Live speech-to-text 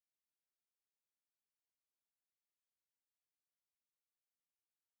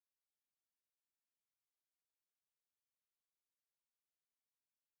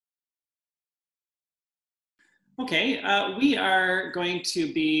Okay, we are going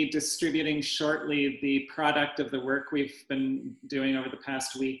to be distributing shortly the product of the work we've been doing over the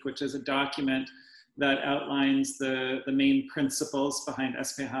past week, which is a document that outlines the main principles behind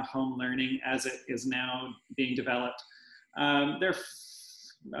SPH home learning as it is now being developed. There are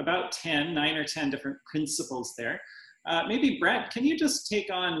about 9 or 10 different principles there. Maybe Brett, can you just take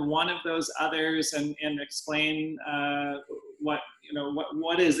on one of those others and explain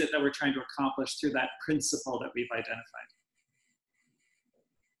what is it that we're trying to accomplish through that principle that we've identified?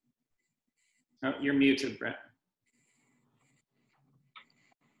 Oh, you're muted, Brett.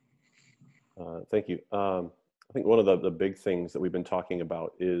 Thank you. I think one of the big things that we've been talking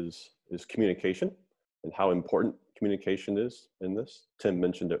about is communication and how important communication is in this. Tim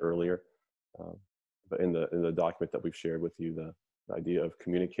mentioned it earlier, but in the document that we've shared with you, the idea of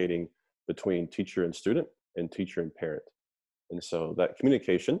communicating between teacher and student and teacher and parent. And so that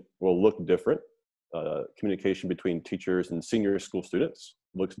communication will look different. Communication between teachers and senior school students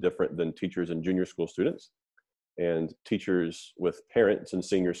looks different than teachers and junior school students. And teachers with parents in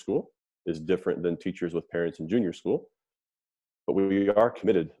senior school is different than teachers with parents in junior school. But we are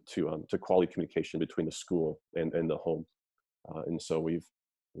committed to quality communication between the school and the home. And so we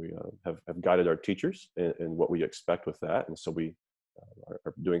have guided our teachers in what we expect with that. And so we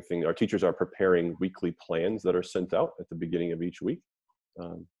are doing things. Our teachers are preparing weekly plans that are sent out at the beginning of each week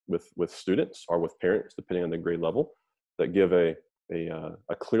with students or with parents, depending on the grade level, that give a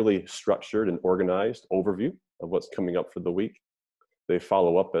clearly structured and organized overview of what's coming up for the week. They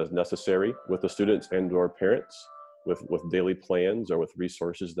follow up as necessary with the students and or parents with daily plans or with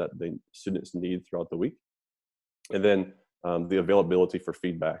resources that the students need throughout the week. And then the availability for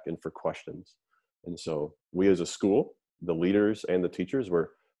feedback and for questions. And so we as a school, the leaders and the teachers,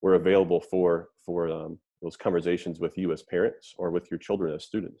 we're available for those conversations with you as parents or with your children as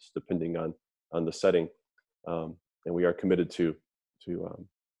students, depending on the setting. And we are committed to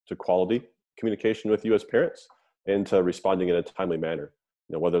quality communication with you as parents and to responding in a timely manner,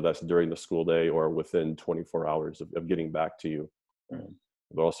 whether that's during the school day or within 24 hours of getting back to you.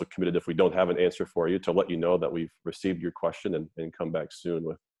 We're also committed, if we don't have an answer for you, to let you know that we've received your question and come back soon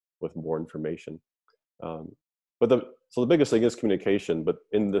with more information. So the biggest thing is communication, but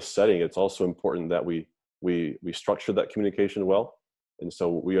in this setting, it's also important that we structure that communication well. And so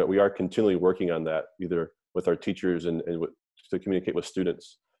we are continually working on that, either with our teachers and to communicate with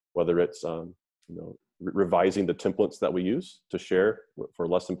students, whether it's revising the templates that we use to share for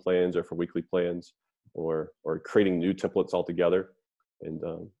lesson plans or for weekly plans, or creating new templates altogether. And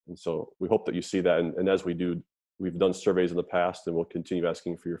so we hope that you see that. And as we do, we've done surveys in the past and we'll continue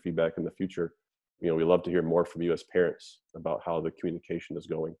asking for your feedback in the future. We love to hear more from you as parents about how the communication is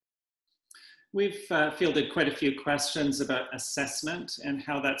going. We've fielded quite a few questions about assessment and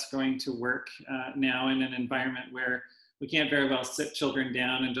how that's going to work now in an environment where we can't very well sit children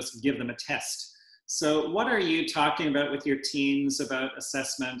down and just give them a test. So what are you talking about with your teams about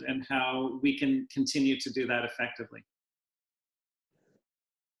assessment and how we can continue to do that effectively?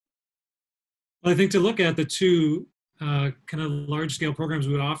 Well, I think to look at the two kind of large-scale programs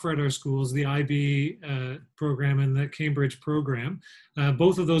we offer at our schools, the IB program and the Cambridge program,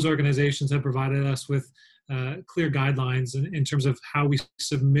 both of those organizations have provided us with clear guidelines in terms of how we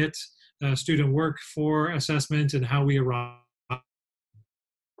submit student work for assessment and how we arrive.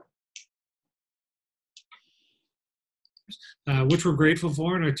 Which we're grateful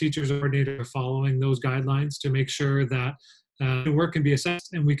for, and our teachers and coordinators are following those guidelines to make sure that the work can be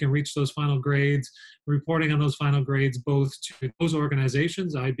assessed and we can reach those final grades, reporting on those final grades both to those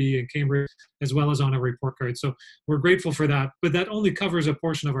organizations, IB and Cambridge, as well as on a report card. So we're grateful for that, but that only covers a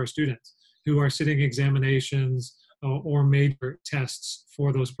portion of our students who are sitting examinations or major tests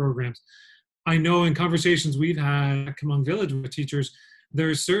for those programs. I know in conversations we've had at Kamung Village with teachers,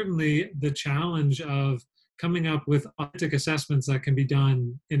 there's certainly the challenge of coming up with authentic assessments that can be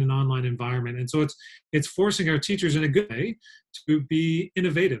done in an online environment. And so it's forcing our teachers in a good way to be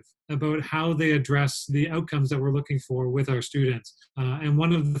innovative about how they address the outcomes that we're looking for with our students. And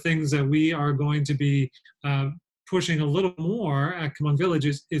one of the things that we are going to be pushing a little more at Kamung Village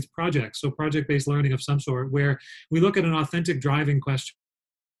is projects. So project-based learning of some sort, where we look at an authentic driving question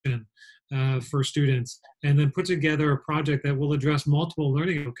for students, and then put together a project that will address multiple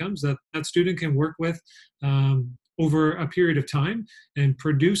learning outcomes that student can work with over a period of time and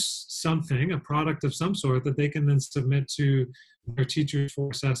produce something, a product of some sort that they can then submit to their teachers for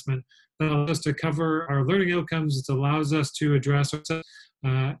assessment. That allows us to cover our learning outcomes. It allows us to address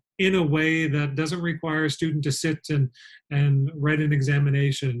in a way that doesn't require a student to sit and write an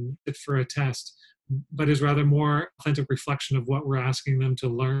examination for a test, but is rather more authentic reflection of what we're asking them to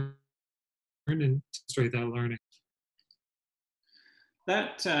learn learn and demonstrate that learning.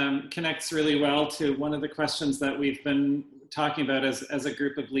 That connects really well to one of the questions that we've been talking about as a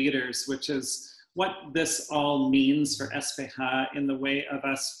group of leaders, which is what this all means for SPH in the way of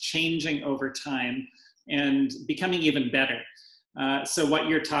us changing over time and becoming even better. So what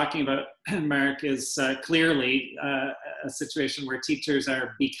you're talking about, Mark, is clearly a situation where teachers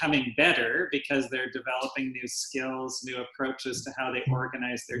are becoming better because they're developing new skills, new approaches to how they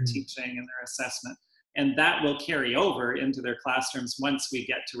organize their teaching and their assessment. And that will carry over into their classrooms once we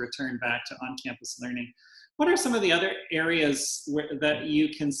get to return back to on-campus learning. What are some of the other areas that you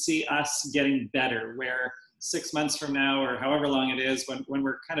can see us getting better, where 6 months from now or however long it is, when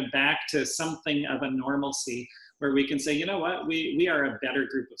we're kind of back to something of a normalcy, where we can say, you know what, we are a better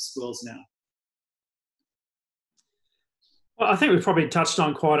group of schools now? Well, I think we've probably touched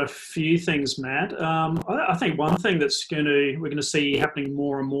on quite a few things, Matt. I think one thing that's we're going to see happening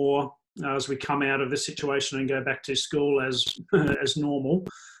more and more as we come out of this situation and go back to school as normal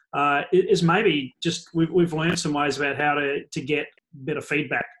is maybe just we've learned some ways about how to get better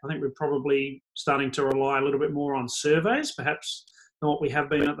feedback. I think we're probably starting to rely a little bit more on surveys, perhaps, than what we have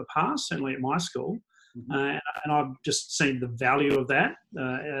been in the past, certainly at my school. And I've just seen the value of that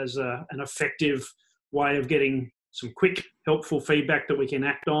as an effective way of getting some quick, helpful feedback that we can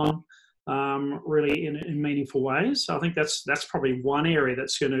act on really in meaningful ways. So I think that's probably one area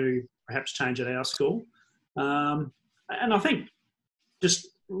that's going to perhaps change at our school. And I think just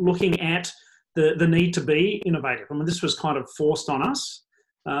looking at the need to be innovative. I mean, this was kind of forced on us,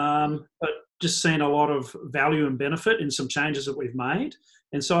 but just seeing a lot of value and benefit in some changes that we've made.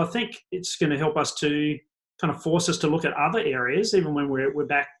 And so I think it's going to help us to kind of force us to look at other areas, even when we're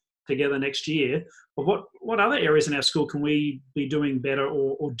back together next year, of what other areas in our school can we be doing better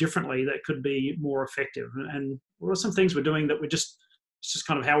or differently that could be more effective. And what are some things we're doing that it's just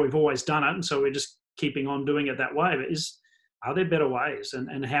kind of how we've always done it, and so we're just keeping on doing it that way. But are there better ways? And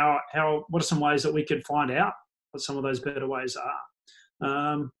what are some ways that we could find out what some of those better ways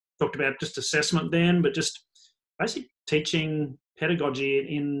are? Talked about just assessment then, but just basic teaching pedagogy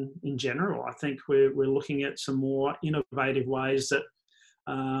in general. I think we're looking at some more innovative ways that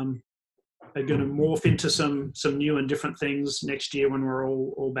are going to morph into some new and different things next year when we're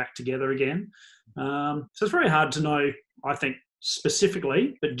all back together again. So it's very hard to know, I think,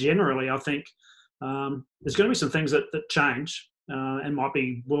 specifically, but generally I think there's going to be some things that change and might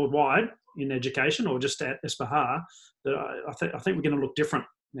be worldwide in education or just at SPH that I think we're going to look different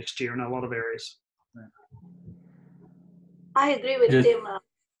next year in a lot of areas. I agree with Tim,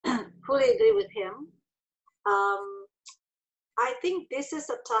 fully agree with him. I think this is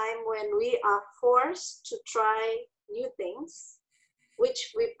a time when we are forced to try new things,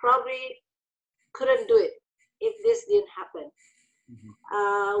 which we probably couldn't do it if this didn't happen.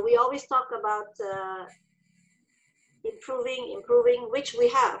 We always talk about improving, which we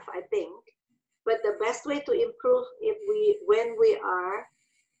have, I think. But the best way to improve when we are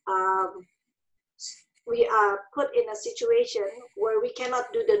put in a situation where we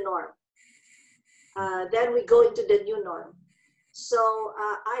cannot do the norm. Then we go into the new norm. So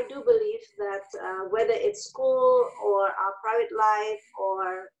I do believe that whether it's school or our private life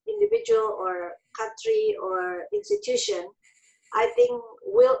or individual or country or institution, I think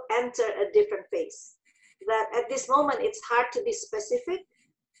we'll enter a different phase. That at this moment, it's hard to be specific,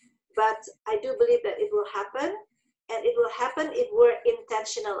 but I do believe that it will happen, and it will happen if we're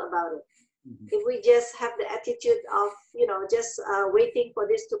intentional about it. If we just have the attitude of, just waiting for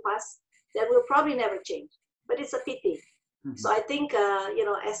this to pass, then we'll probably never change. But it's a pity. So I think,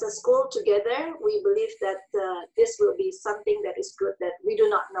 as a school together, we believe that this will be something that is good, that we do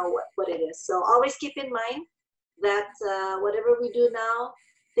not know what it is. So always keep in mind that whatever we do now,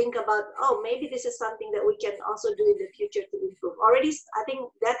 think about, maybe this is something that we can also do in the future to improve. Already, I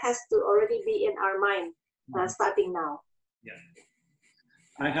think that has to already be in our mind starting now. Yeah.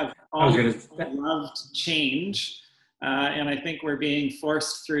 I have always loved change. And I think we're being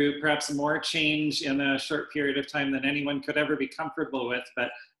forced through perhaps more change in a short period of time than anyone could ever be comfortable with.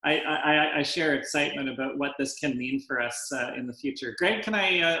 But I share excitement about what this can mean for us in the future. Greg, can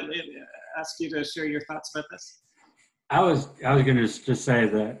I ask you to share your thoughts about this? I was going to just say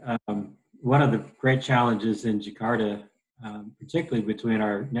that one of the great challenges in Jakarta, particularly between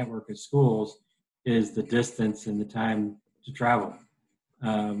our network of schools, is the distance and the time to travel.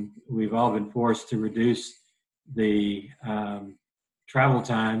 We've all been forced to reduce the travel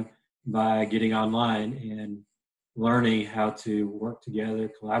time by getting online and learning how to work together,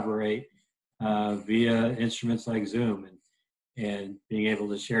 collaborate via instruments like Zoom, and being able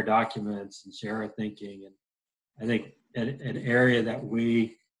to share documents and share our thinking. And I think an area that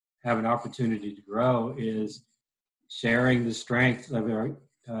we have an opportunity to grow is sharing the strength of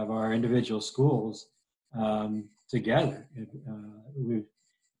our individual schools together. We've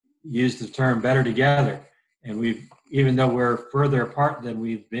used the term better together, and even though we're further apart than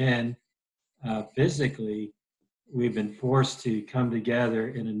we've been physically, we've been forced to come together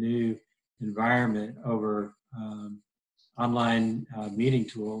in a new environment over online meeting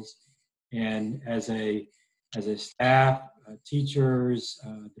tools. And as a staff, teachers,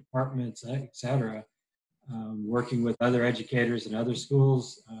 departments, etc., working with other educators and other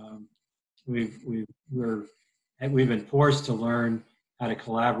schools, we've been forced to learn how to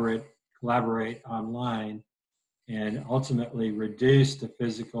collaborate online, and ultimately reduce the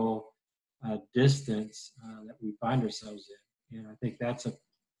physical distance that we find ourselves in. And I think that's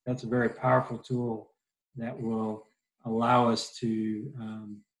a very powerful tool that will allow us to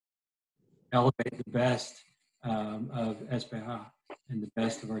elevate the best of SPH and the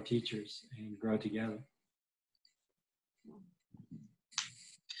best of our teachers and grow together.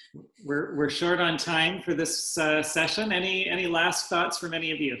 We're short on time for this session. Any last thoughts from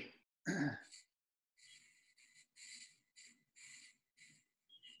any of you?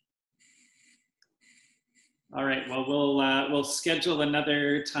 All right. Well, we'll schedule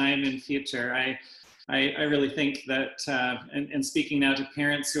another time in future. I really think that, and speaking now to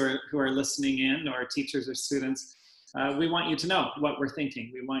parents who are listening in, or teachers or students, we want you to know what we're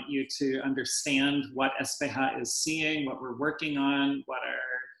thinking. We want you to understand what SPH is seeing, what we're working on,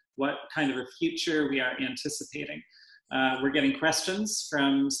 what kind of a future we are anticipating. We're getting questions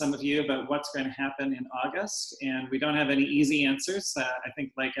from some of you about what's going to happen in August, and we don't have any easy answers, I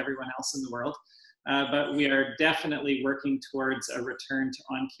think, like everyone else in the world. But we are definitely working towards a return to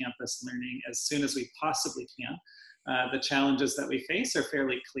on-campus learning as soon as we possibly can. The challenges that we face are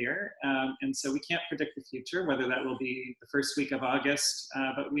fairly clear, and so we can't predict the future, whether that will be the first week of August,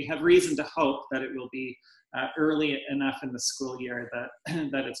 but we have reason to hope that it will be early enough in the school year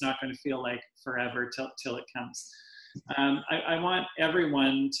that it's not going to feel like forever till it comes. I want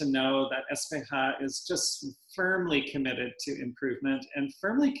everyone to know that SPH is just firmly committed to improvement and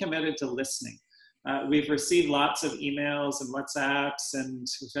firmly committed to listening. We've received lots of emails and WhatsApps, and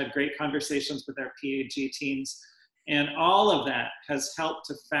we've had great conversations with our PAG teams. And all of that has helped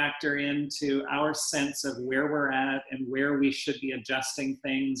to factor into our sense of where we're at and where we should be adjusting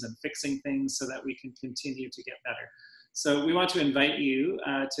things and fixing things so that we can continue to get better. So we want to invite you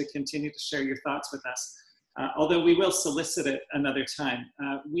to continue to share your thoughts with us. Although we will solicit it another time.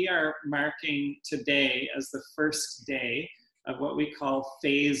 We are marking today as the first day of what we call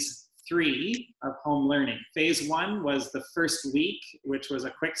phase 3 of home learning. Phase 1 was the first week, which was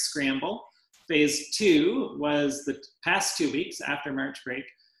a quick scramble. Phase 2 was the past 2 weeks after March break.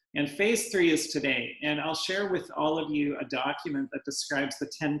 And phase 3 is today. And I'll share with all of you a document that describes the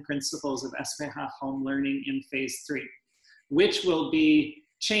 10 principles of SPH home learning in phase 3, which will be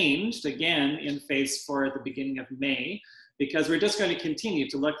changed again in phase 4 at the beginning of May, because we're just going to continue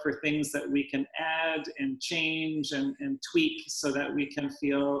to look for things that we can add and change and tweak so that we can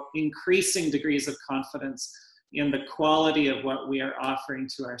feel increasing degrees of confidence in the quality of what we are offering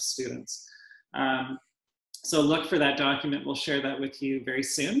to our students. So look for that document. We'll share that with you very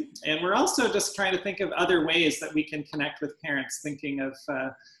soon. And we're also just trying to think of other ways that we can connect with parents, thinking of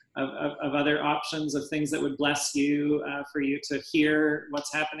other options, of things that would bless you, for you to hear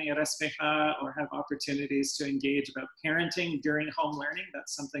what's happening at SPH or have opportunities to engage about parenting during home learning.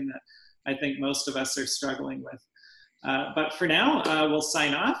 That's something that I think most of us are struggling with. But for now, we'll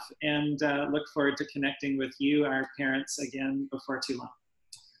sign off and look forward to connecting with you, our parents, again before too long.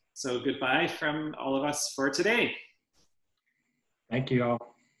 So goodbye from all of us for today. Thank you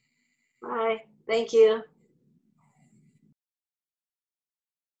all. Bye. Thank you.